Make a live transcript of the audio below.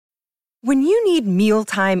When you need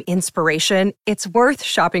mealtime inspiration, it's worth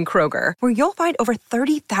shopping Kroger, where you'll find over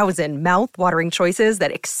 30,000 mouth-watering choices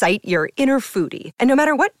that excite your inner foodie. And no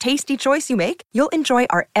matter what tasty choice you make, you'll enjoy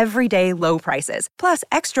our everyday low prices, plus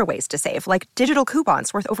extra ways to save, like digital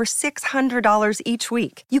coupons worth over $600 each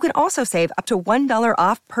week. You can also save up to $1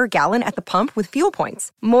 off per gallon at the pump with fuel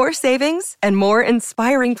points. More savings and more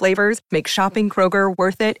inspiring flavors make shopping Kroger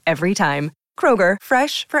worth it every time. Kroger,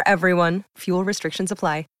 fresh for everyone. Fuel restrictions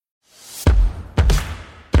apply.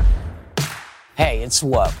 Hey, it's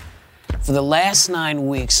Whoop. For the last 9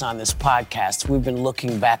 weeks on this podcast, we've been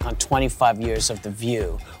looking back on 25 years of The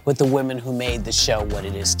View with the women who made the show what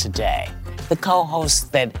it is today. The co-hosts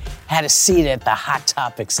that had a seat at the Hot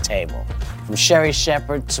Topics table. From Sherry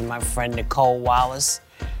Shepherd to my friend Nicole Wallace,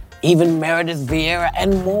 even Meredith Vieira,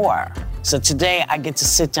 and more. So today I get to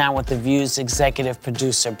sit down with The View's executive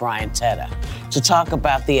producer, Brian Teta, to talk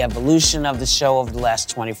about the evolution of the show over the last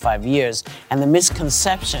 25 years and the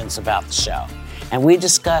misconceptions about the show. And we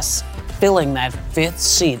discuss filling that fifth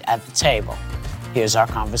seat at the table. Here's our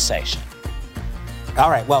conversation. All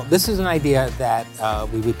right, well, this is an idea that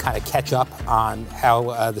we would kind of catch up on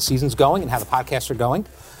how the season's going and how the podcasts are going.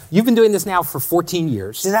 You've been doing this now for 14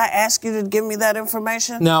 years. Did I ask you to give me that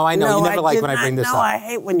information? No, I know. No, you never like when I bring this up. No, I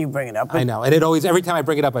hate when you bring it up. I know. And it always, every time I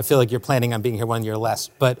bring it up, I feel like you're planning on being here 1 year less.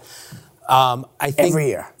 But I think... Every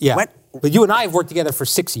year. Yeah. What? But you and I have worked together for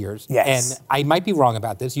 6 years. Yes. And I might be wrong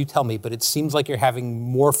about this. You tell me. But it seems like you're having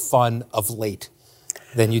more fun of late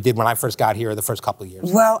than you did when I first got here the first couple of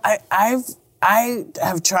years. Well, I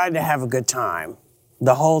have tried to have a good time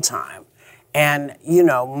the whole time. And, you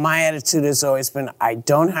know, my attitude has always been, I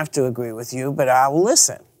don't have to agree with you, but I will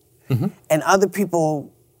listen. Mm-hmm. And other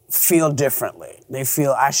people feel differently. They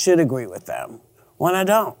feel I should agree with them when I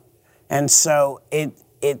don't. And so it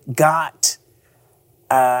got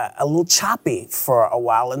a little choppy for a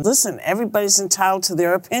while. And listen, everybody's entitled to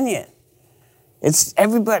their opinion. It's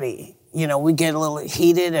everybody. You know, we get a little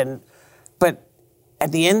heated, but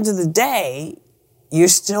at the end of the day, you're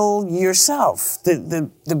still yourself.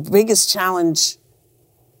 The biggest challenge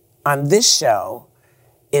on this show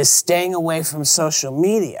is staying away from social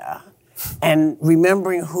media and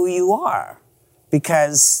remembering who you are.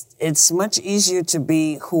 Because it's much easier to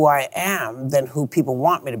be who I am than who people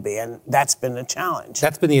want me to be, and that's been the challenge.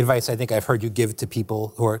 That's been the advice I think I've heard you give to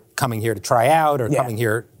people who are coming here to try out or coming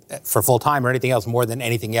here for full time or anything else, more than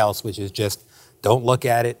anything else, which is just don't look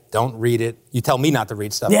at it, don't read it. You tell me not to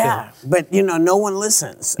read stuff. Yeah, too. But you know, no one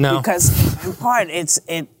listens. No. Because in part,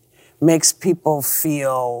 it makes people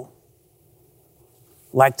feel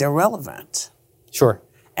like they're relevant. Sure.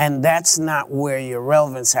 And that's not where your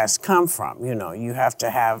relevance has come from. You know, you have to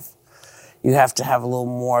have a little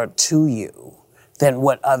more to you than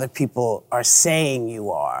what other people are saying you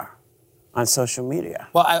are on social media.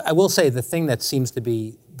 Well, I will say the thing that seems to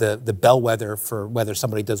be the bellwether for whether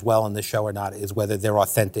somebody does well on the show or not is whether they're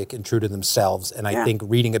authentic and true to themselves. And I think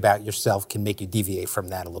reading about yourself can make you deviate from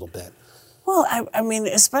that a little bit. Well, I mean,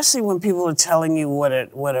 especially when people are telling you what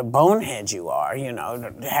a bonehead you are, you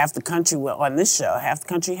know, half the country on this show, half the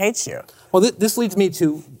country hates you. Well, this leads me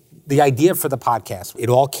to the idea for the podcast. It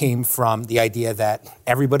all came from the idea that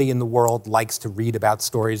everybody in the world likes to read about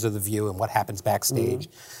stories of The View and what happens backstage,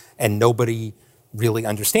 and nobody really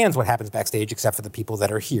understands what happens backstage except for the people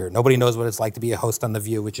that are here. Nobody knows what it's like to be a host on The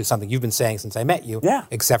View, which is something you've been saying since I met you,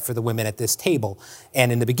 except for the women at this table.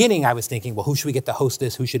 And in the beginning, I was thinking, well, who should we get to host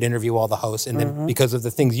this? Who should interview all the hosts? And then because of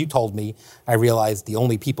the things you told me, I realized the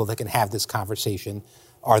only people that can have this conversation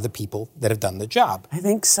are the people that have done the job. I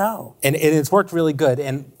think so. And it's worked really good.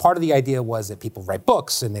 And part of the idea was that people write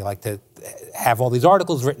books and they like to have all these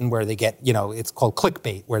articles written where they get, you know, it's called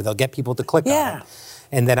clickbait, where they'll get people to click on it.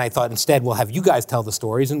 And then I thought instead we'll have you guys tell the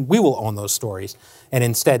stories and we will own those stories. And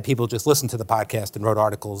instead people just listened to the podcast and wrote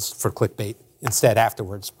articles for clickbait instead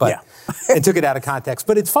afterwards. But and took it out of context.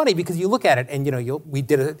 But it's funny because you look at it and, you know, we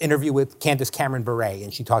did an interview with Candace Cameron Bure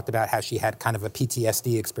and she talked about how she had kind of a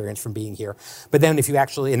PTSD experience from being here. But then if you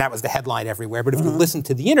actually, and that was the headline everywhere, but if you listen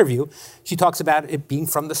to the interview, she talks about it being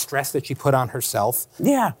from the stress that she put on herself.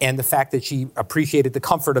 And the fact that she appreciated the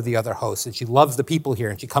comfort of the other hosts and she loves the people here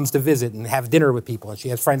and she comes to visit and have dinner with people and she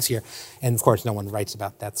has friends here. And of course, no one writes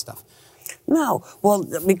about that stuff. No, well,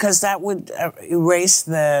 because that would erase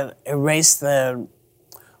the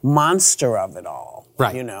monster of it all.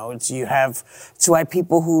 Right. You know, it's why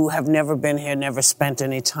people who have never been here, never spent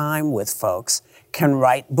any time with folks, can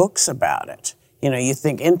write books about it. You know, you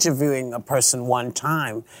think interviewing a person one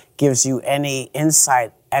time gives you any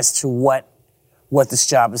insight as to what this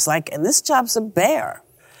job is like, and this job's a bear.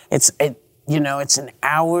 It's an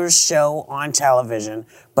hour show on television,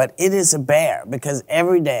 but it is a bear because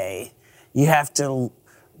every day you have to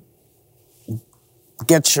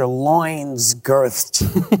get your loins girthed,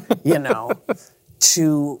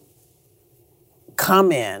 to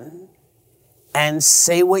come in and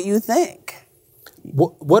say what you think.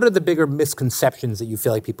 What are the bigger misconceptions that you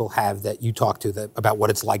feel like people have that you talk to about what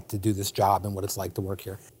it's like to do this job and what it's like to work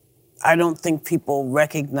here? I don't think people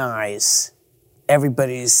recognize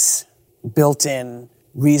everybody's built-in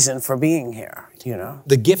reason for being here,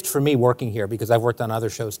 The gift for me working here, because I've worked on other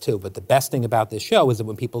shows too, but the best thing about this show is that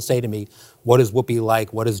when people say to me, what is Whoopi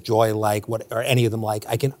like, what is Joy like, what are any of them like,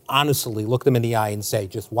 I can honestly look them in the eye and say,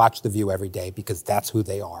 just watch The View every day, because that's who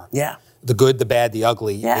they are. Yeah. The good, the bad, the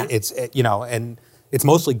ugly. Yeah. And it's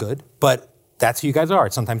mostly good, but that's who you guys are.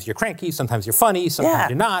 Sometimes you're cranky, sometimes you're funny,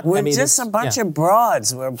 sometimes you're not. We're just a bunch of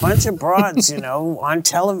broads. We're a bunch of broads, on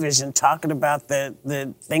television talking about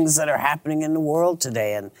the things that are happening in the world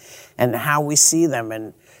today and how we see them.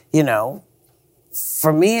 And,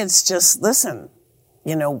 for me, it's just, listen,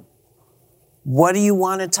 what do you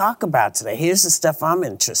want to talk about today? Here's the stuff I'm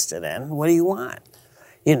interested in. What do you want?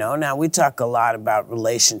 Now we talk a lot about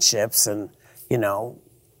relationships and,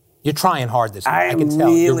 You're trying hard this year. I can I'm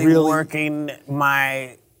tell. You're really working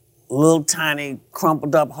my little tiny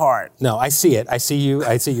crumpled up heart. No, I see it. I see you.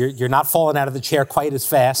 I see you're not falling out of the chair quite as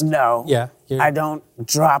fast. No. Yeah. I don't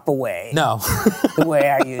drop away. No. The way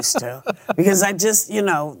I used to. Because I just,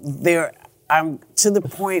 I'm to the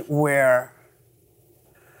point where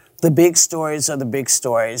the big stories are the big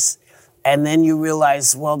stories. And then you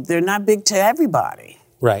realize, well, they're not big to everybody.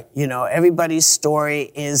 Right. Everybody's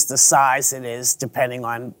story is the size it is depending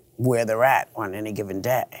on where they're at on any given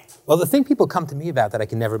day. Well, the thing people come to me about that I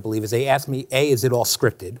can never believe is they ask me, A, is it all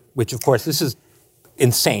scripted? Which, of course, this is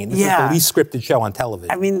insane. This is the least scripted show on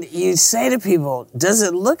television. I mean, you say to people, does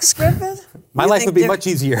it look scripted? My life would be much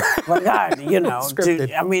easier. Well, God,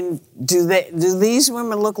 do these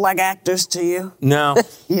women look like actors to you? No,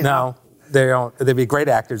 no. They don't. They'd be great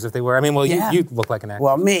actors if they were. I mean, you look like an actor.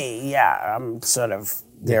 Well, me, I'm sort of,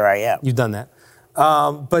 there I am. You've done that.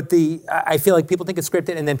 But I feel like people think it's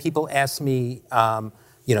scripted, and then people ask me,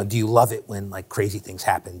 do you love it when like crazy things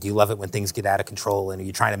happen? Do you love it when things get out of control? And are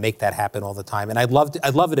you trying to make that happen all the time? And I'd love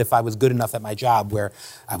it if I was good enough at my job where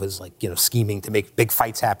I was like, scheming to make big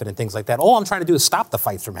fights happen and things like that. All I'm trying to do is stop the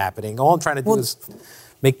fights from happening. All I'm trying to do is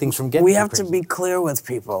make things from getting. We have crazy. to be clear with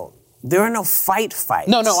people. There are no fights.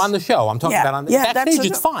 No, on the show. I'm talking about on the backstage.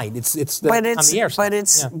 It's fine. It's on the air.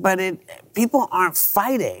 But people aren't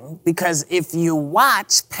fighting because if you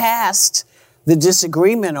watch past the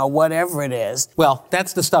disagreement or whatever it is. Well,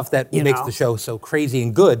 that's the stuff that makes the show so crazy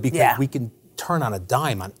and good because we can turn on a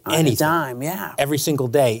dime on anything. On a dime, yeah. Every single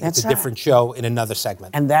day, it's a different show in another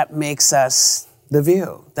segment. And that makes us The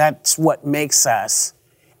View. That's what makes us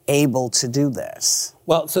able to do this.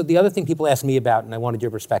 Well, so the other thing people ask me about, and I wanted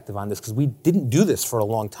your perspective on this, because we didn't do this for a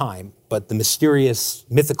long time, but the mysterious,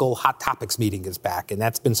 mythical Hot Topics meeting is back, and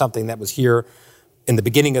that's been something that was here in the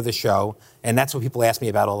beginning of the show, and that's what people ask me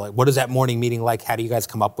about. Like, what is that morning meeting like? How do you guys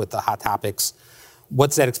come up with the Hot Topics?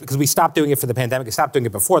 What's that? Because we stopped doing it for the pandemic. We stopped doing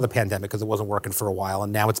it before the pandemic because it wasn't working for a while,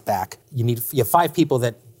 and now it's back. You have 5 people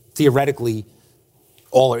that theoretically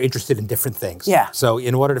all are interested in different things. Yeah. So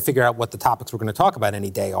in order to figure out what the topics we're going to talk about any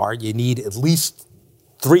day are, you need at least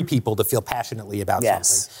 3 people to feel passionately about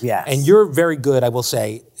something. Yes. And you're very good, I will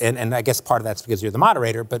say, and I guess part of that's because you're the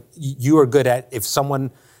moderator, but you are good at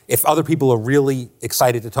if other people are really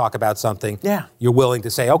excited to talk about something, you're willing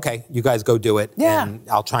to say, okay, you guys go do it, and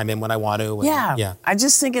I'll chime in when I want to. And, I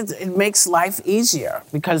just think it makes life easier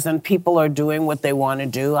because then people are doing what they want to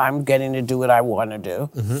do. I'm getting to do what I want to do.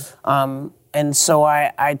 Mm-hmm. And so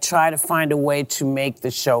I try to find a way to make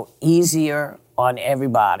the show easier on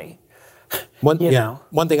everybody. One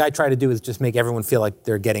thing I try to do is just make everyone feel like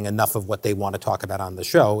they're getting enough of what they want to talk about on the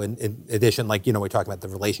show. And in addition, we talk about the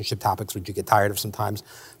relationship topics, which you get tired of sometimes.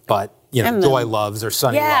 But, Joy loves or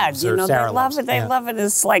Sunny loves or Sarah loves. They love it.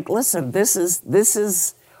 It's like, listen, this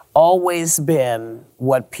is always been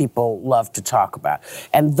what people love to talk about.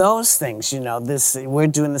 And those things, we're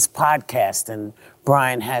doing this podcast and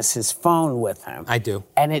Brian has his phone with him. I do.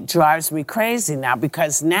 And it drives me crazy now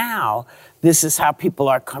because now this is how people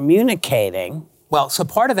are communicating. Well, so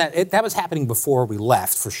part of that was happening before we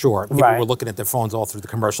left, for sure. People were looking at their phones all through the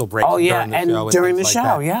commercial breaks during the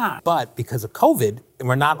show. But because of COVID, and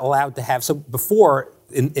we're not allowed to have, so before,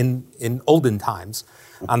 in olden times,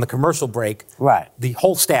 on the commercial break, the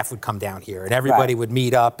whole staff would come down here and everybody would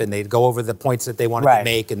meet up and they'd go over the points that they wanted to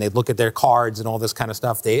make and they'd look at their cards and all this kind of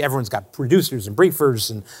stuff. Everyone's got producers and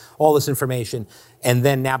briefers and all this information. And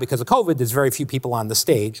then now because of COVID, there's very few people on the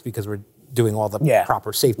stage because we're doing all the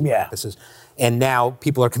proper safety practices. And now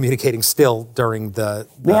people are communicating still during the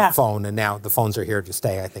phone, and now the phones are here to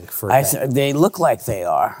stay, I think, for they look like they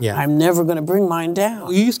are. Yeah. I'm never going to bring mine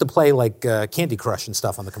down. You used to play like Candy Crush and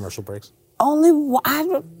stuff on the commercial breaks. I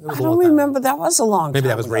don't remember. That was a long time Maybe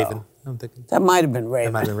that was ago. Raven. I'm thinking. That might have been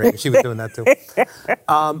Raven. That might have been Raven. She was doing that too.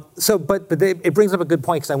 It brings up a good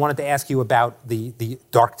point, because I wanted to ask you about the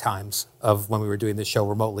dark times of when we were doing this show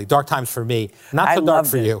remotely. Dark times for me, not so dark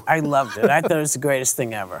for you. I loved it. I thought it was the greatest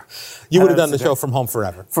thing ever. You would have done the show from home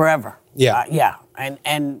forever. Forever. Yeah. Yeah.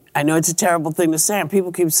 And I know it's a terrible thing to say, and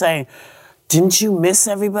people keep saying, didn't you miss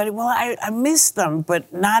everybody? Well, I missed them,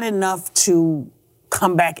 but not enough to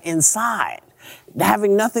come back inside.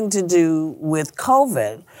 Having nothing to do with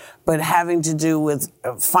COVID, but having to do with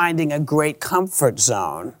finding a great comfort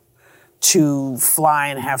zone to fly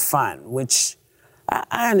and have fun, which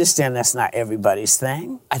I understand that's not everybody's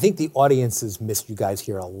thing. I think the audiences missed you guys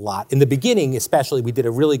here a lot. In the beginning, especially, we did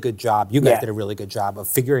a really good job. You guys did a really good job of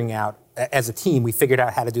figuring out, as a team, we figured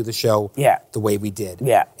out how to do the show the way we did.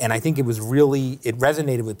 Yeah. And I think it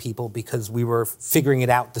resonated with people because we were figuring it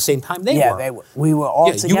out at the same time they were. We were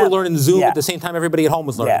all together. You were learning Zoom at the same time everybody at home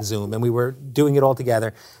was learning Zoom, and we were doing it all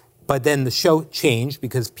together. But then the show changed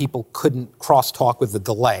because people couldn't cross-talk with the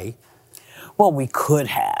delay. Well, we could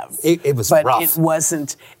have. It was but rough. But it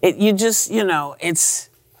wasn't. It's jazz, you know,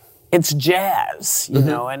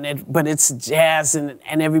 but it's jazz, and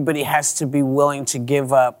everybody has to be willing to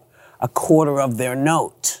give up a quarter of their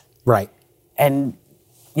note. Right. And,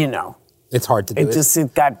 it's hard to do.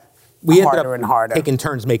 It got harder and harder. Taking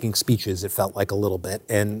turns making speeches, it felt like a little bit,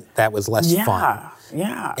 and that was less fun.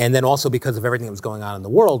 Yeah. And then also because of everything that was going on in the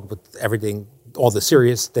world, with everything, all the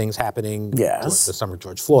serious things happening, the summer of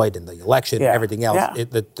George Floyd and the election, everything else,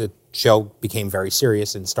 the show became very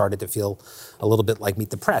serious and started to feel a little bit like Meet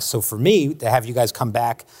the Press. So for me, to have you guys come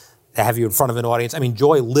back, to have you in front of an audience, I mean,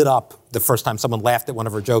 Joy lit up the first time someone laughed at one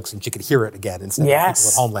of her jokes and she could hear it again instead of people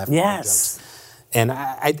at home laughing at her jokes. And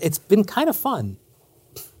it's been kind of fun.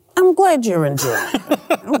 I'm glad you're enjoying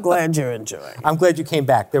it. I'm glad you came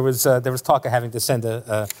back. There was talk of having to send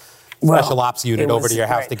a special ops unit over to your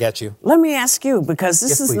house to get you. Let me ask you, because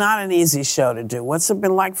this is not an easy show to do. What's it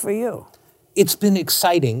been like for you? It's been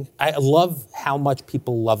exciting. I love how much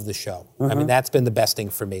people love the show. I mean, that's been the best thing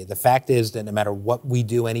for me. The fact is that no matter what we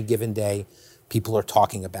do any given day, people are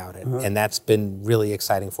talking about it. And that's been really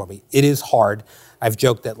exciting for me. It is hard. I've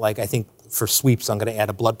joked that, like, I think for sweeps, I'm going to add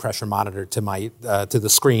a blood pressure monitor to my to the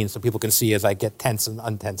screen so people can see as I get tense and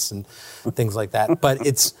untense and things like that. But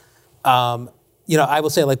it's, I will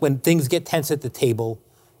say, like, when things get tense at the table,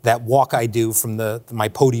 that walk I do from my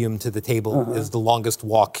podium to the table is the longest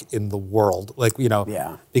walk in the world. Like,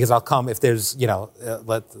 because I'll come if there's,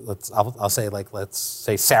 I'll say, like, let's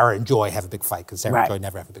say Sarah and Joy have a big fight, because Sarah and Joy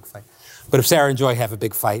never have a big fight. But if Sarah and Joy have a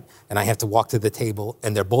big fight and I have to walk to the table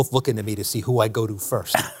and they're both looking at me to see who I go to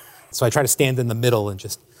first. So I try to stand in the middle and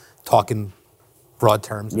just talk in broad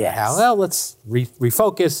terms. How, let's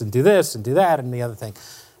refocus and do this and do that and the other thing.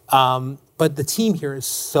 But the team here is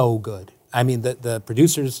so good. I mean, the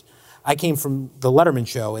producers, I came from the Letterman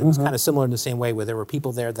show, and it was kind of similar in the same way, where there were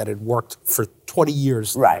people there that had worked for 20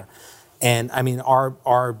 years. Right. And I mean,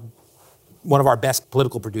 one of our best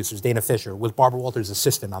political producers, Dana Fisher, was Barbara Walters'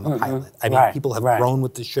 assistant on the pilot. I mean, people have grown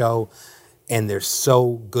with the show, and they're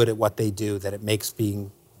so good at what they do that it makes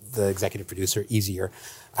being the executive producer easier.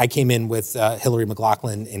 I came in with Hillary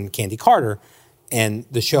McLaughlin and Candy Carter, and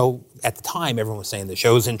the show, at the time, everyone was saying the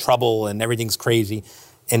show's in trouble and everything's crazy.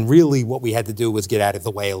 And really what we had to do was get out of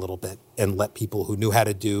the way a little bit and let people who knew how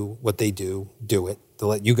to do what they do it, to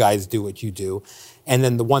let you guys do what you do. And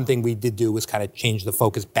then the one thing we did do was kind of change the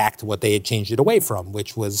focus back to what they had changed it away from,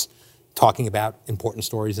 which was talking about important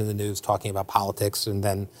stories in the news, talking about politics, and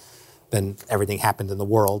then everything happened in the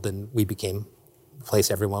world and we became the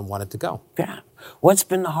place everyone wanted to go. Yeah. What's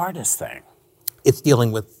been the hardest thing? It's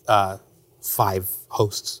dealing with 5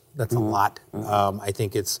 hosts. That's a lot. I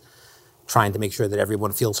think it's trying to make sure that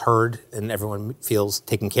everyone feels heard and everyone feels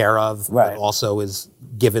taken care of, but also is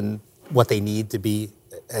given what they need to be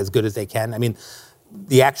as good as they can. I mean,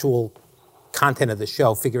 the actual content of the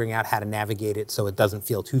show, figuring out how to navigate it so it doesn't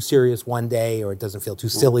feel too serious one day or it doesn't feel too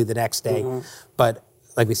silly the next day. But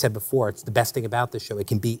like we said before, it's the best thing about the show. It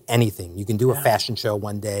can be anything. You can do a fashion show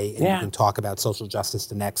one day and you can talk about social justice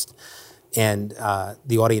the next. And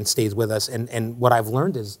the audience stays with us. And what I've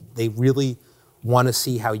learned is they really want to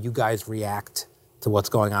see how you guys react to what's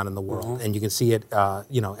going on in the world. And you can see it,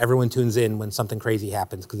 everyone tunes in when something crazy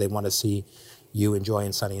happens because they want to see you and Joy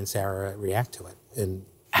and Sonny and Sarah react to it. And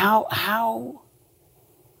how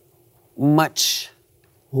much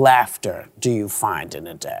laughter do you find in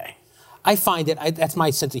a day? I find it, that's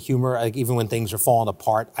my sense of humor. Like, even when things are falling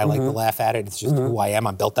apart, I like to laugh at it. It's just who I am.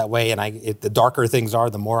 I'm built that way. And the darker things are,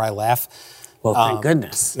 the more I laugh. Well, thank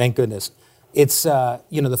goodness. Thank goodness. It's,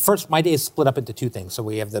 my day is split up into two things. So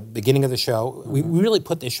we have the beginning of the show. We really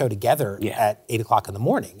put this show together at 8 o'clock in the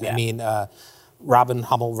morning. Yeah. I mean, Robin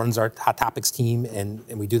Hummel runs our Hot Topics team, and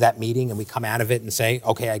we do that meeting, and we come out of it and say,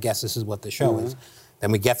 okay, I guess this is what the show is.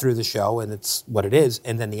 Then we get through the show, and it's what it is.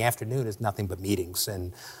 And then the afternoon is nothing but meetings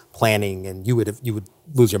and planning, and you would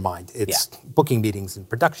lose your mind. It's booking meetings and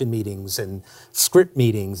production meetings and script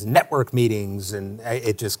meetings and network meetings, and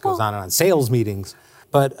it just goes on and on. Sales meetings.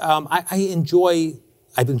 But I've enjoyed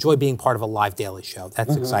being part of a live daily show.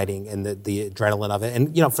 That's exciting, and the adrenaline of it.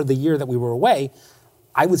 And for the year that we were away,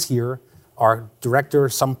 I was here. Our director,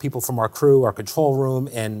 some people from our crew, our control room,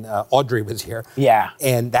 and Audrey was here. Yeah.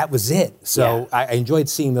 And that was it. So I enjoyed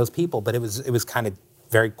seeing those people, but it was kind of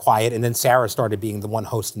very quiet. And then Sarah started being the one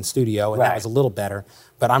host in studio, and that was a little better.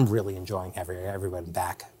 But I'm really enjoying having everyone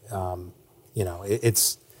back.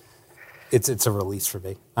 It's a release for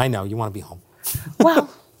me. I know, you want to be home. Well,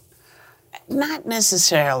 not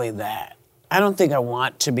necessarily that. I don't think I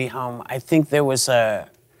want to be home. I think there was a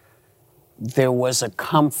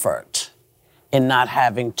comfort in not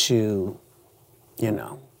having to,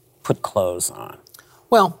 put clothes on.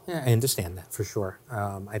 Well, I understand that for sure.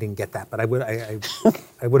 I didn't get that, but I would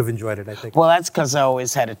have enjoyed it, I think. Well, that's because I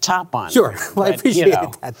always had a top on. Sure. Well, I appreciate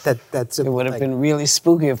that. It would have been really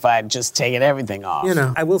spooky if I had just taken everything off.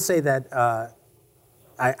 I will say that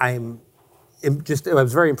I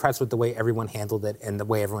was very impressed with the way everyone handled it and the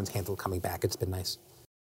way everyone's handled coming back. It's been nice.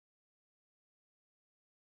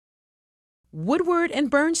 Woodward and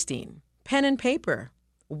Bernstein, pen and paper,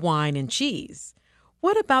 wine and cheese.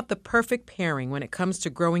 What about the perfect pairing when it comes to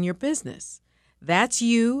growing your business? That's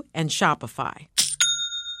you and Shopify.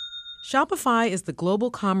 Shopify is the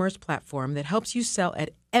global commerce platform that helps you sell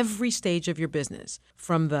at every stage of your business,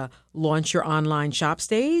 from the launch your online shop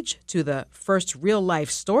stage to the first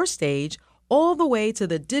real-life store stage, all the way to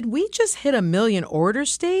the did we just hit 1 million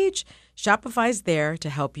orders stage. Shopify's there to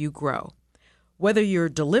help you grow. Whether you're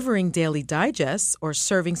delivering daily digests or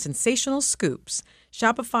serving sensational scoops,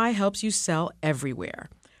 Shopify helps you sell everywhere.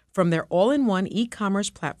 From their all-in-one e-commerce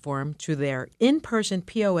platform to their in-person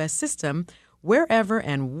POS system, wherever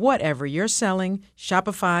and whatever you're selling,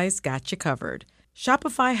 Shopify's got you covered.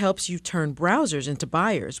 Shopify helps you turn browsers into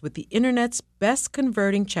buyers with the internet's best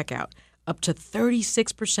converting checkout, up to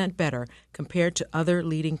 36% better compared to other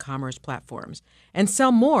leading commerce platforms. And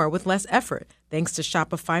sell more with less effort thanks to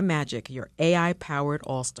Shopify Magic, your AI-powered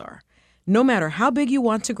all-star. No matter how big you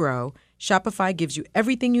want to grow, Shopify gives you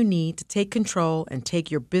everything you need to take control and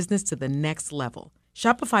take your business to the next level.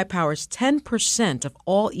 Shopify powers 10% of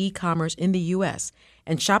all e-commerce in the U.S.,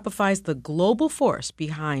 and Shopify's the global force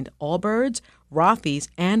behind Allbirds, Rothy's,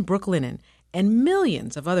 and Brooklinen, and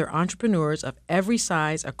millions of other entrepreneurs of every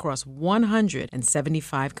size across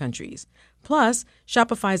 175 countries. Plus,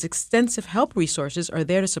 Shopify's extensive help resources are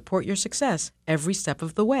there to support your success every step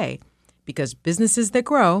of the way. Because businesses that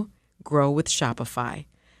grow, grow with Shopify.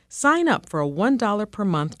 Sign up for a $1 per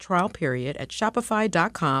month trial period at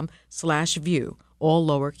shopify.com/view, all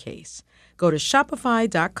lowercase. Go to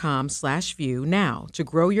shopify.com/view now to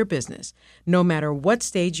grow your business, no matter what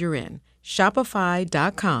stage you're in.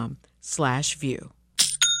 Shopify.com/view.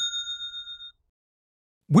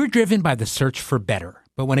 We're driven by the search for better.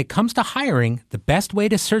 But when it comes to hiring, the best way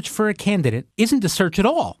to search for a candidate isn't to search at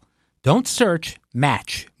all. Don't search,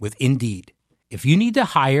 match with Indeed. If you need to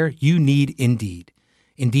hire, you need Indeed.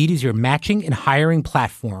 Indeed is your matching and hiring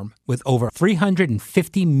platform with over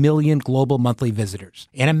 350 million global monthly visitors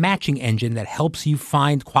and a matching engine that helps you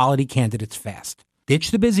find quality candidates fast.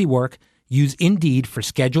 Ditch the busy work. Use Indeed for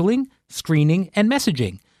scheduling, screening, and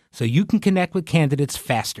messaging so you can connect with candidates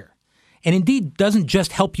faster. And Indeed doesn't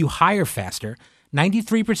just help you hire faster.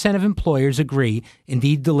 93% of employers agree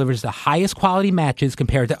Indeed delivers the highest quality matches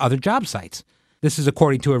compared to other job sites. This is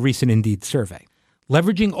according to a recent Indeed survey.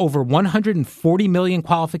 Leveraging over 140 million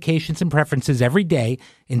qualifications and preferences every day,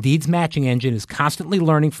 Indeed's matching engine is constantly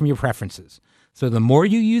learning from your preferences. So the more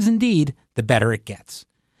you use Indeed, the better it gets.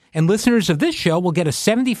 And listeners of this show will get a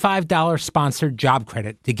 $75 sponsored job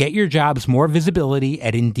credit to get your jobs more visibility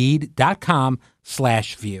at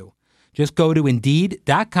Indeed.com/view. Just go to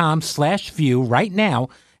Indeed.com/view right now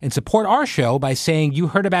and support our show by saying you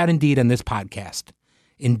heard about Indeed on this podcast.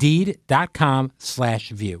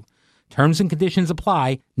 Indeed.com/view. Terms and conditions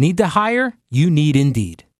apply. Need to hire? You need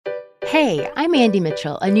Indeed. Hey, I'm Andy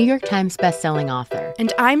Mitchell, a New York Times bestselling author.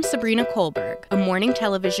 And I'm Sabrina Kohlberg, a morning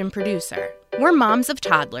television producer. We're moms of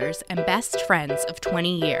toddlers and best friends of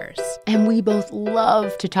 20 years. And we both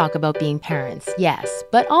love to talk about being parents, yes,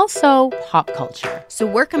 but also pop culture. So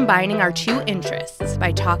we're combining our two interests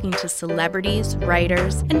by talking to celebrities,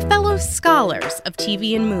 writers, and fellow scholars of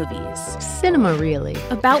TV and movies. Cinema, really.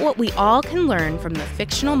 About what we all can learn from the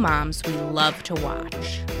fictional moms we love to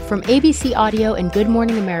watch. From ABC Audio and Good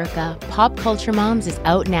Morning America, Pop Culture Moms is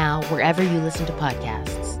out now wherever you listen to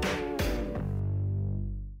podcasts.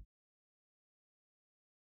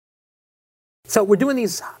 So we're doing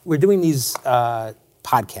these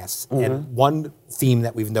podcasts, and one theme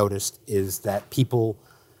that we've noticed is that people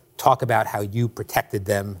talk about how you protected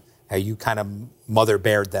them, how you kind of mother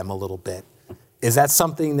bared them a little bit. Is that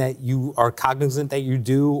something that you are cognizant that you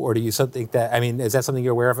do, or do you something that, I mean, is that something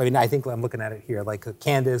you're aware of? I mean, I think I'm looking at it here, like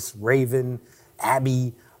Candace, Raven,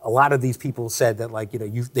 Abby, a lot of these people said that, like, you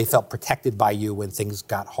know, they felt protected by you when things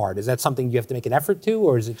got hard. Is that something you have to make an effort to,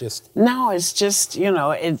 or is it just? No, it's just, you know,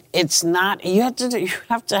 it's not. You have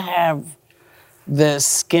to have the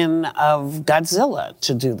skin of Godzilla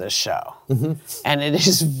to do this show, and it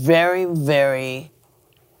is very, very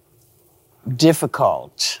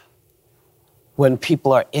difficult when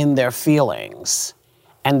people are in their feelings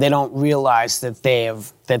and they don't realize that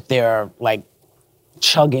they're like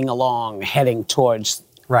chugging along, heading towards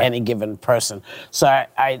any given person. So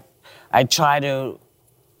I try to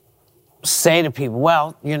say to people,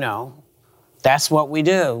 well, you know, that's what we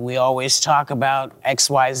do. We always talk about X,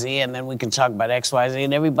 Y, Z, and then we can talk about X, Y, Z,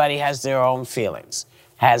 and everybody has their own feelings,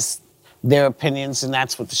 has their opinions, and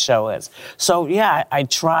that's what the show is. So yeah, I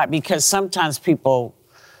try, because sometimes people,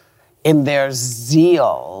 in their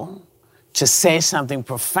zeal to say something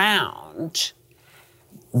profound,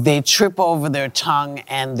 they trip over their tongue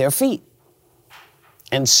and their feet.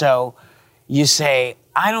 And so you say,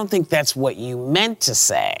 I don't think that's what you meant to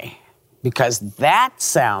say, because that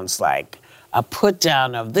sounds like a put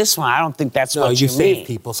down of this one. I don't think that's what you mean. No, you save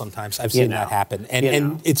people sometimes. I've seen that happen.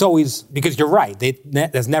 And it's always, because you're right,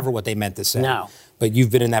 that's never what they meant to say. No. But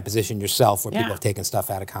you've been in that position yourself where people have taken stuff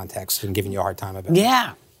out of context and given you a hard time about it.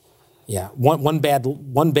 Yeah. Yeah. One bad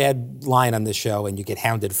line on this show and you get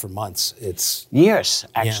hounded for months. It's years,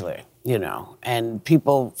 actually, you know, and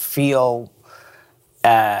people feel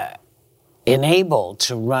enabled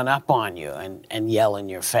to run up on you and yell in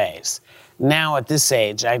your face. Now at this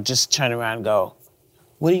age, I just turn around and go,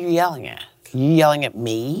 what are you yelling at? Are you yelling at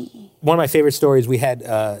me? One of my favorite stories, we had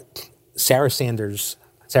Sarah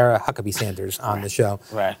Huckabee Sanders on the show.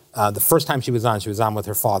 Right. The first time she was on with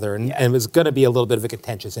her father, and it was going to be a little bit of a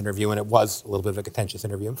contentious interview, and it was a little bit of a contentious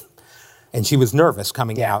interview. And she was nervous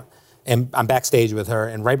coming out, and I'm backstage with her,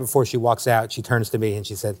 and right before she walks out, she turns to me and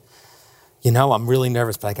she said, you know, I'm really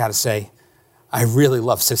nervous, but I got to say, I really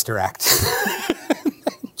love Sister Act.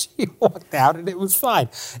 She walked out, and it was fine.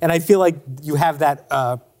 And I feel like you have that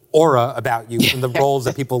aura about you from the roles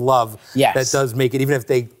that people love. Yes. That does make it, even if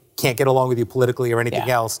they can't get along with you politically or anything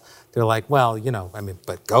else, they're like, well, you know, I mean,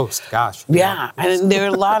 but Ghost, gosh. Yeah, and there are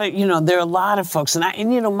a lot of, folks,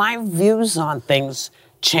 and you know, my views on things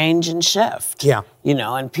change and shift. Yeah. You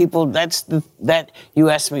know, and people, that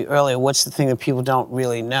you asked me earlier, what's the thing that people don't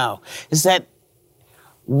really know, is that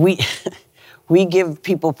we give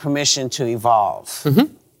people permission to evolve,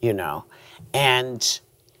 you know, and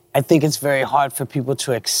I think it's very hard for people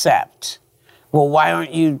to accept. Well, why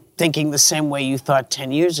aren't you thinking the same way you thought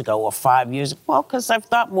 10 years ago or 5 years ago? Well, because I've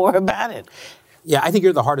thought more about it. Yeah, I think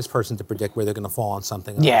you're the hardest person to predict where they're going to fall on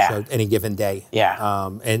something on the show any given day. Yeah.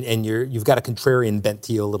 And you've got a contrarian bent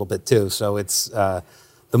to you a little bit too. So it's the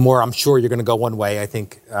more I'm sure you're going to go one way, I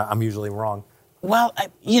think I'm usually wrong. Well,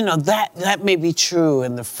 you know, that may be true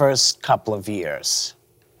in the first couple of years.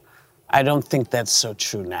 I don't think that's so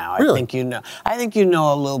true now. Really? I think you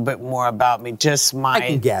know a little bit more about me. Just my. I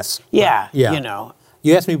can guess. Yeah. You know.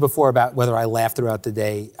 You asked me before about whether I laugh throughout the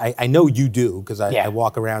day. I know you do, because I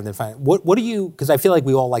walk around and find. What do you? Because I feel like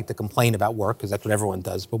we all like to complain about work, because that's what everyone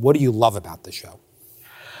does. But what do you love about the show?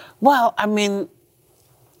 Well, I mean,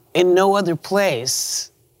 in no other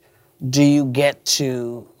place do you get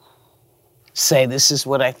to say this is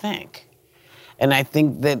what I think, and I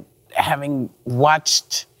think that having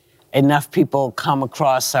watched enough people come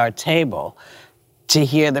across our table to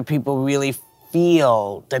hear that people really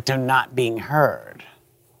feel that they're not being heard,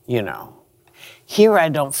 you know. Here I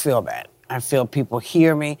don't feel that. I feel people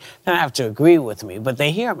hear me. They don't have to agree with me, but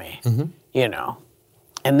they hear me, you know.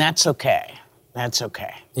 And that's okay. That's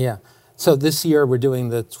okay. Yeah. So this year we're doing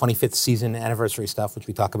the 25th season anniversary stuff, which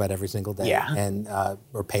we talk about every single day. Yeah. And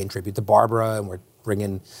we're paying tribute to Barbara, and we're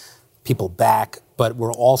bringing people back, but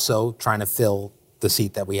we're also trying to fill the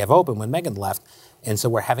seat that we have open when Megan left. And so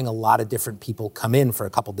we're having a lot of different people come in for a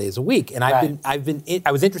couple days a week. And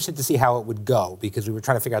I was interested to see how it would go because we were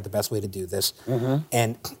trying to figure out the best way to do this.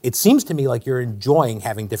 And it seems to me like you're enjoying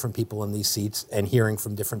having different people in these seats and hearing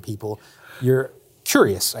from different people. You're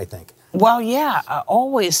curious, I think. Well, yeah, I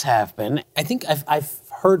always have been. I think I've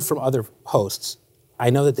heard from other hosts, I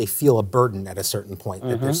know that they feel a burden at a certain point,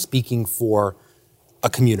 that they're speaking for a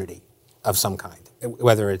community of some kind,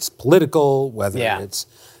 whether it's political, whether it's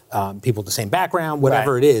people with the same background,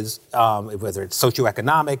 whatever it is, whether it's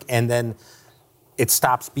socioeconomic, and then it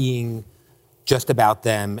stops being just about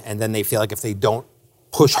them, and then they feel like if they don't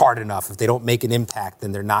push hard enough, if they don't make an impact,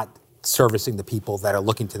 then they're not servicing the people that are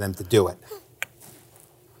looking to them to do it.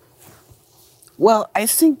 Well, I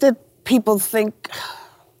think that people think,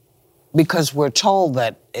 because we're told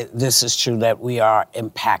that this is true, that we are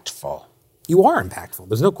impactful. You are impactful.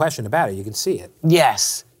 There's no question about it. You can see it.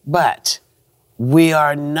 Yes, but we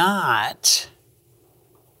are not.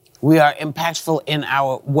 We are impactful in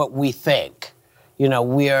what we think. You know,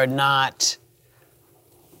 we're not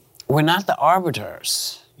the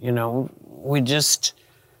arbiters. You know,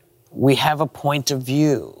 we have a point of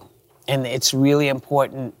view, and it's really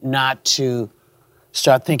important not to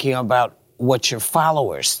start thinking about what your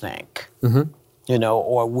followers think, you know,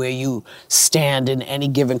 or where you stand in any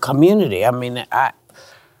given community. I mean, I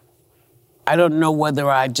don't know whether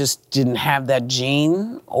I just didn't have that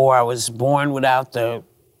gene or I was born without the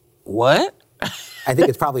what? I think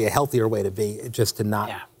it's probably a healthier way to be, just to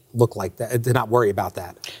not look like that, to not worry about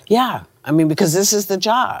that. Yeah, I mean, because this is the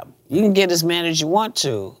job. You can get as mad as you want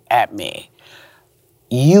to at me.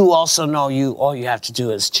 You also know all you have to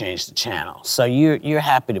do is change the channel. So you're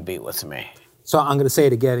happy to be with me. So I'm going to say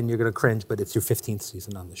it again, and you're going to cringe, but it's your 15th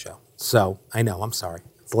season on the show. So I know, I'm sorry.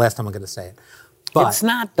 It's the last time I'm going to say it. But it's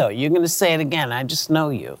not, though. You're going to say it again. I just know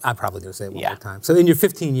you. I'm probably going to say it one more time. So in your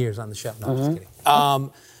 15 years on the show, no, I'm just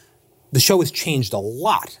kidding. The show has changed a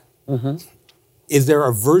lot. Is there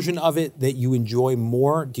a version of it that you enjoy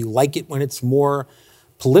more? Do you like it when it's more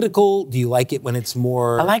political? Do you like it when it's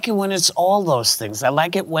more... I like it when it's all those things. I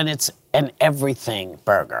like it when it's an everything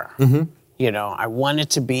burger. You know, I want it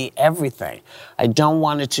to be everything. I don't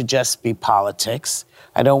want it to just be politics.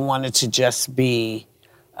 I don't want it to just be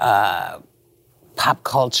pop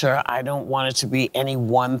culture. I don't want it to be any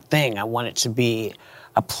one thing. I want it to be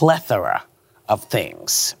a plethora of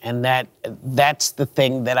things. And that's the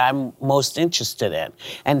thing that I'm most interested in.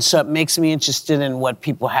 And so it makes me interested in what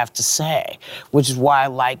people have to say, which is why I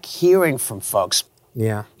like hearing from folks.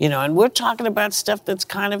 Yeah. You know, and we're talking about stuff that's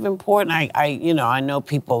kind of important. I know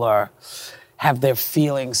people have their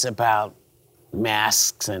feelings about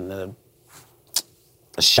masks and the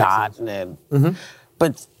shot, and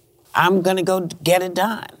but I'm gonna go get it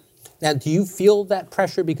done. Now, do you feel that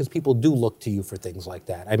pressure because people do look to you for things like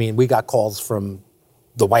that? I mean, we got calls from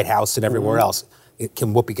the White House and everywhere else.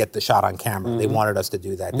 Can Whoopi get the shot on camera? They wanted us to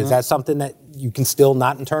do that. Is that something that you can still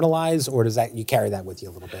not internalize, or does that you carry that with you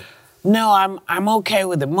a little bit? No, I'm okay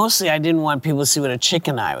with it. Mostly I didn't want people to see what a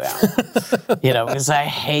chicken I am. You know, because I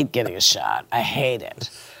hate getting a shot. I hate it.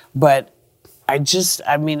 But I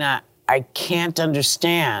can't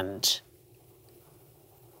understand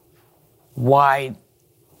why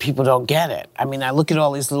people don't get it. I mean, I look at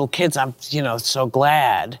all these little kids. I'm, so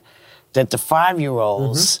glad that the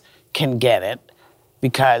 5-year-olds can get it,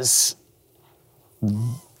 because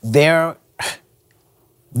they're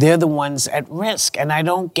the ones at risk, and I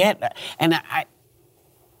don't get it. And I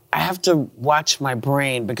have to watch my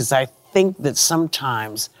brain, because I think that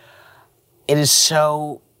sometimes it is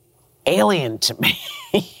so alien to me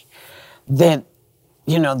that,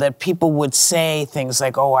 that people would say things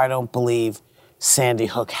like, oh, I don't believe Sandy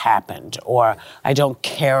Hook happened, or I don't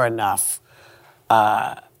care enough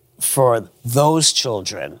for those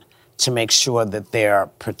children to make sure that they're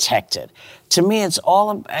protected. To me, it's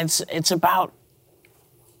about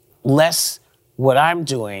less what I'm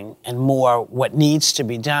doing and more what needs to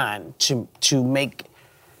be done to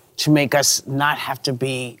make us not have to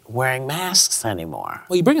be wearing masks anymore.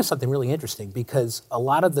 Well, you bring up something really interesting, because a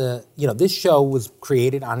lot of this show was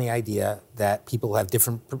created on the idea that people have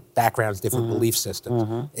different backgrounds, different belief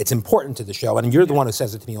systems. It's important to the show, and you're the one who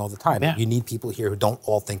says it to me all the time. Yeah. You need people here who don't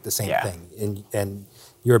all think the same thing, and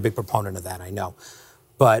you're a big proponent of that, I know.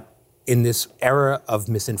 But in this era of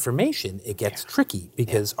misinformation, it gets tricky,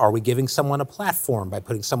 because are we giving someone a platform by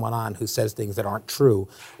putting someone on who says things that aren't true?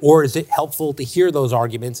 Or is it helpful to hear those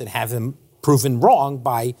arguments and have them proven wrong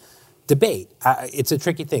by debate? It's a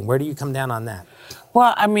tricky thing. Where do you come down on that?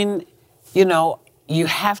 Well, I mean, you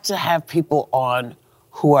have to have people on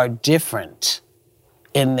who are different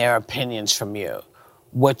in their opinions from you.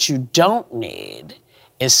 What you don't need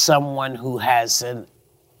is someone who has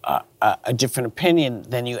a different opinion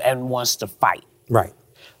than you and wants to fight. Right.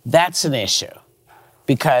 That's an issue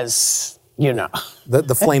because, you know.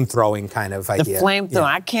 The flame-throwing kind of idea. The flame-throwing,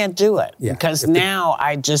 I can't do it. Yeah. Because now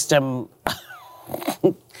I just am,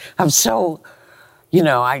 I'm so, you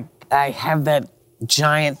know, I have that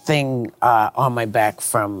giant thing on my back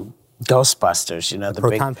from Ghostbusters, you know. The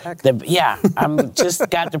proton big, pack? Yeah, I'm just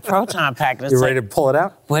got the proton pack. And it's You ready to pull it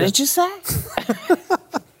out? What did you say?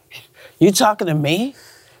 You talking to me?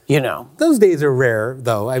 You know. Those days are rare,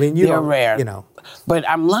 though. I mean, they're rare. You know. But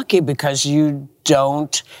I'm lucky because you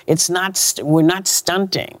don't, it's not, we're not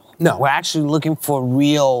stunting. No. We're actually looking for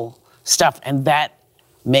real stuff, and that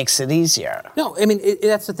makes it easier. No, I mean,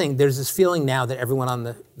 that's the thing. There's this feeling now that everyone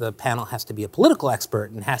on the panel has to be a political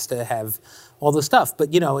expert and has to have all this stuff.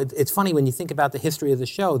 But, you know, it's funny when you think about the history of the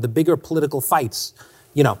show, the bigger political fights,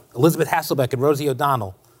 you know, Elizabeth Hasselbeck and Rosie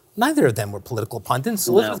O'Donnell, neither of them were political pundits.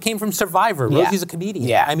 Elizabeth came from Survivor. Yeah. Rosie's a comedian.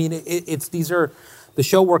 Yeah. I mean, the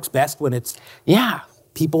show works best when it's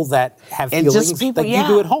people that have feelings that you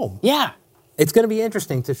do at home. Yeah. It's going to be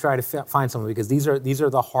interesting to try to find someone because these are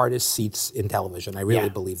the hardest seats in television. I really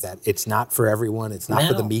believe that. It's not for everyone. It's not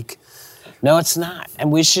for the meek. No, it's not.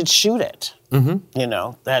 And we should shoot it. Mm-hmm. You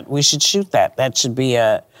know, that we should shoot that. That should be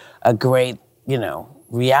a great, you know,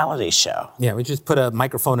 reality show. Yeah, we just put a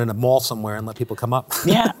microphone in a mall somewhere and let people come up.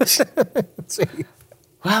 Yeah.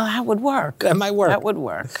 Well, that would work. That might work. That would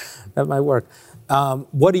work. That might work.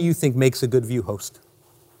 What do you think makes a good View host?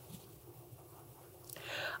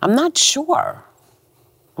 I'm not sure.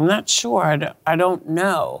 I don't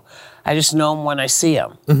know. I just know them when I see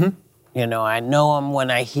them. Mm-hmm. You know, I know them when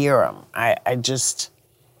I hear them. I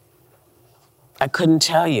couldn't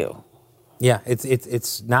tell you. Yeah,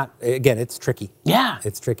 it's not, again, it's tricky. Yeah.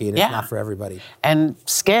 It's tricky and it's not for everybody. And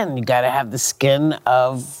skin, you got to have the skin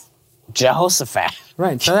of Jehoshaphat.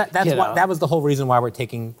 Right, so that was the whole reason why we're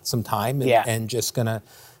taking some time and just going to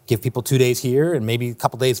give people 2 days here and maybe a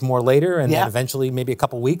couple days more later and then eventually maybe a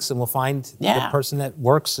couple weeks and we'll find the person that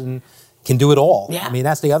works and can do it all. Yeah. I mean,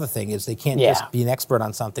 that's the other thing is they can't just be an expert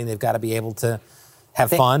on something. They've got to be able to have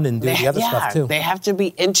fun and do the other stuff too. They have to be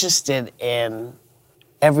interested in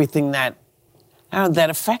everything that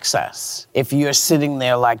affects us. If you're sitting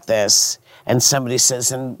there like this and somebody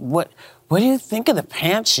says, and what do you think of the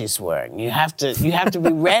pants she's wearing? You have to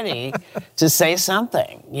be ready to say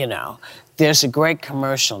something, you know. There's a great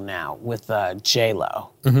commercial now with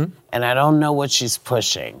J-Lo, and I don't know what she's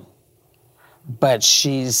pushing, but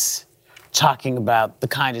she's talking about the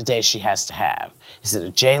kind of day she has to have. Is it a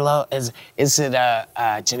J-Lo? Is it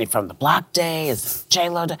a Jenny from the Block day? Is it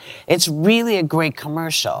J-Lo day? It's really a great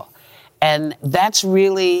commercial, and that's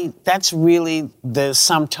really the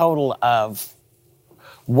sum total of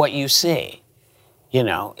what you see. You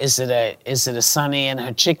know, is it a Sunny and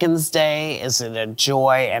her chickens day? Is it a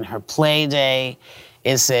Joy and her play day?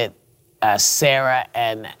 Is it Sarah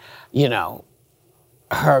and, you know,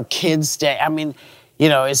 her kids day? I mean, you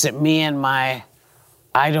know, is it me and my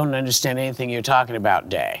I don't understand anything you're talking about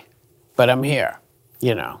day, but I'm here,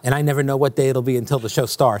 you know. And I never know what day it'll be until the show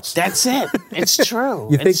starts. That's it. It's true.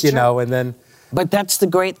 You think you know, and then. But that's the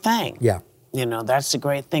great thing. Yeah. You know, that's the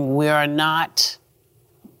great thing.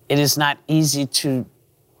 It is not easy to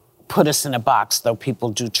put us in a box, though people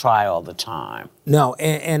do try all the time. No,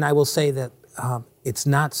 and I will say that it's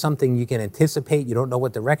not something you can anticipate. You don't know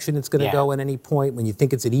what direction it's going to go at any point. When you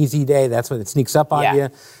think it's an easy day, that's when it sneaks up on you.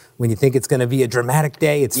 When you think it's going to be a dramatic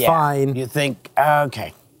day, it's fine. You think,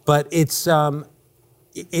 okay. But it's,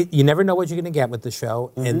 you never know what you're going to get with the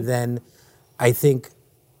show. Mm-hmm. And then I think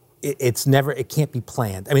it can't be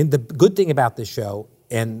planned. I mean, the good thing about this show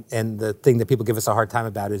and the thing that people give us a hard time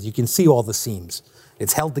about is you can see all the seams.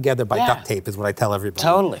 It's held together by duct tape is what I tell everybody.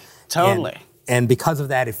 Totally. And because of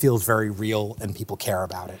that, it feels very real and people care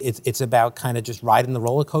about it. It's about kind of just riding the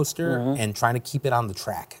roller coaster and trying to keep it on the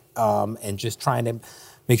track and just trying to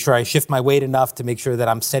make sure I shift my weight enough to make sure that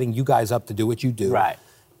I'm setting you guys up to do what you do. Right.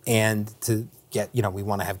 And to get, you know, we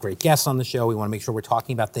want to have great guests on the show. We want to make sure we're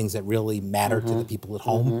talking about things that really matter to the people at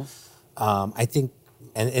home. I think,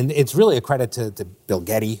 and it's really a credit to Bill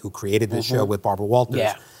Getty, who created this show with Barbara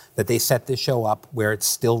Walters, that they set this show up where it's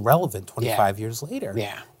still relevant 25 years later.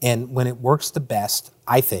 Yeah. And when it works the best,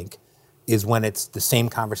 I think, is when it's the same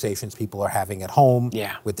conversations people are having at home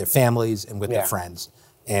with their families and with their friends.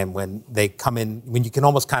 And when they come in, when you can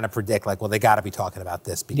almost kind of predict, like, well, they got to be talking about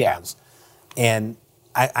this because. And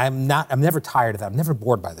I'm never tired of that. I'm never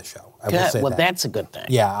bored by the show. I will say well, that. that's a good thing.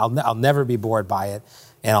 Yeah, I'll never be bored by it,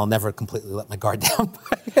 and I'll never completely let my guard down.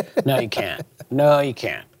 No, you can't. No, you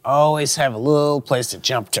can't. Always have a little place to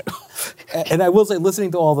jump to. And I will say,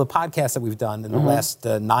 listening to all the podcasts that we've done in the last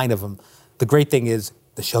 9 of them, the great thing is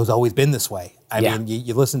the show's always been this way. I mean,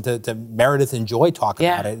 you listen to Meredith and Joy talk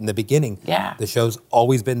about it in the beginning. Yeah. The show's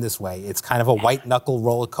always been this way. It's kind of a white knuckle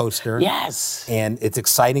roller coaster. Yes. And it's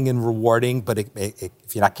exciting and rewarding, but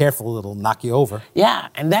if you're not careful, it'll knock you over. Yeah,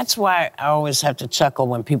 and that's why I always have to chuckle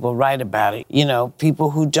when people write about it. You know, people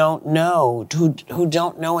who don't know, who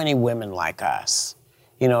don't know any women like us.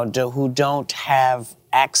 You know, who don't have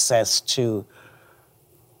access to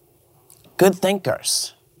good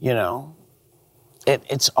thinkers, you know.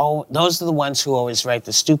 Those are the ones who always write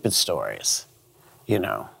the stupid stories, you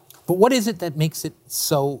know. But what is it that makes it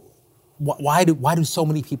so? Why do so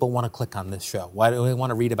many people want to click on this show? Why do they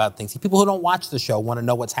want to read about things? People who don't watch the show want to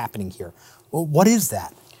know what's happening here. Well, what is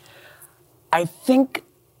that? I think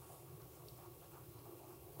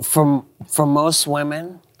for most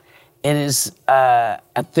women, it is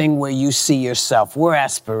a thing where you see yourself. We're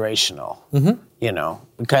aspirational, you know,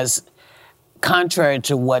 because contrary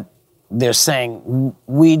to what they're saying,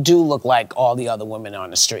 we do look like all the other women on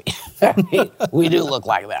the street. We do look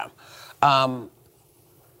like them.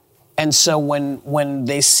 And so when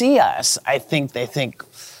they see us, I think they think,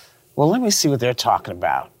 well, let me see what they're talking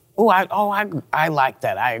about. I like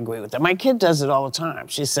that. I agree with that. My kid does it all the time.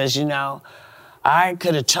 She says, you know, I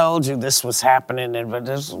could have told you this was happening,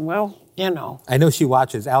 but well, you know. I know she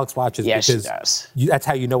watches. Alex watches yes, because she does. That's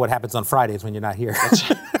how you know what happens on Fridays when you're not here.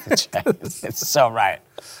 That's right. It's so right.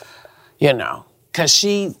 You know, because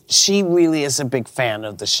she really is a big fan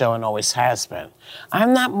of the show and always has been.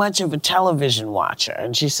 I'm not much of a television watcher,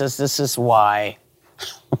 and she says this is why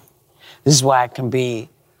I can be,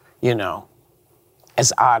 you know,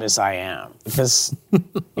 as odd as I am, because you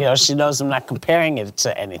know she knows I'm not comparing it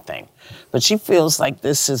to anything, but she feels like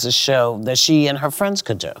this is a show that she and her friends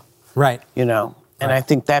could do. Right. You know, and I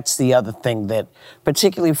think that's the other thing that,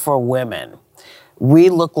 particularly for women, we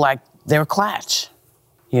look like they're clutch,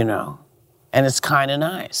 you know. And it's kind of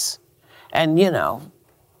nice. And, you know,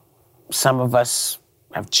 some of us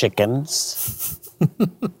have chickens,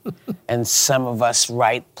 and some of us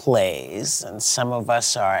write plays, and some of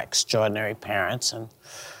us are extraordinary parents, and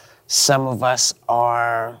some of us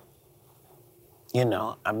are, you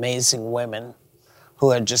know, amazing women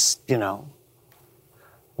who are just, you know,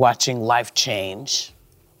 watching life change.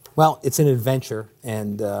 Well, it's an adventure,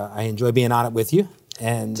 and I enjoy being on it with you.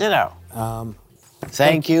 And Ditto.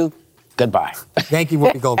 Thank you. Goodbye. Thank you,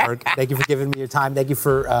 Whoopi Goldberg. Thank you for giving me your time. Thank you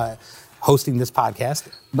for hosting this podcast.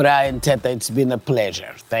 Brian, Teta, it's been a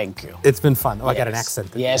pleasure. Thank you. It's been fun. Oh, yes. I got an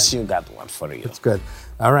accent. Yes, you got one for you. It's good.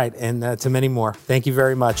 All right, and to many more. Thank you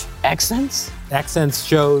very much. Accents? Accents,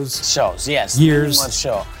 shows. Shows, yes. Years. One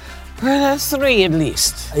show. Well, that's 3 at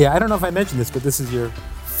least. Yeah, I don't know if I mentioned this, but this is your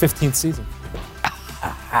 15th season.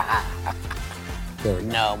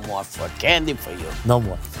 No more for candy for you. No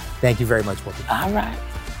more. Thank you very much, Whoopi. All right.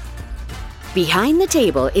 Behind the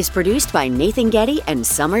Table is produced by Nathan Getty and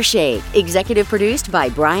Summer Shake. Executive produced by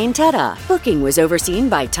Brian Teta. Booking was overseen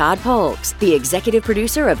by Todd Polks. The executive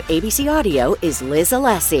producer of ABC Audio is Liz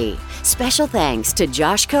Alessi. Special thanks to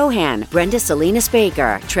Josh Cohan, Brenda Salinas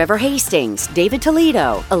Baker, Trevor Hastings, David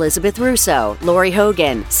Toledo, Elizabeth Russo, Lori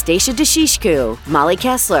Hogan, Stacia Deshishku, Molly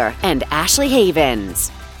Kessler, and Ashley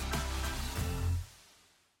Havens.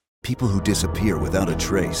 People who disappear without a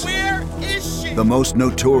trace. Where is she? The most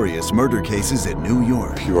notorious murder cases in New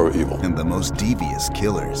York. Pure evil. And the most devious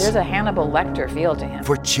killers. There's a Hannibal Lecter feel to him.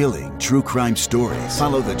 For chilling true crime stories,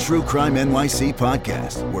 follow the True Crime NYC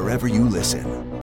podcast wherever you listen.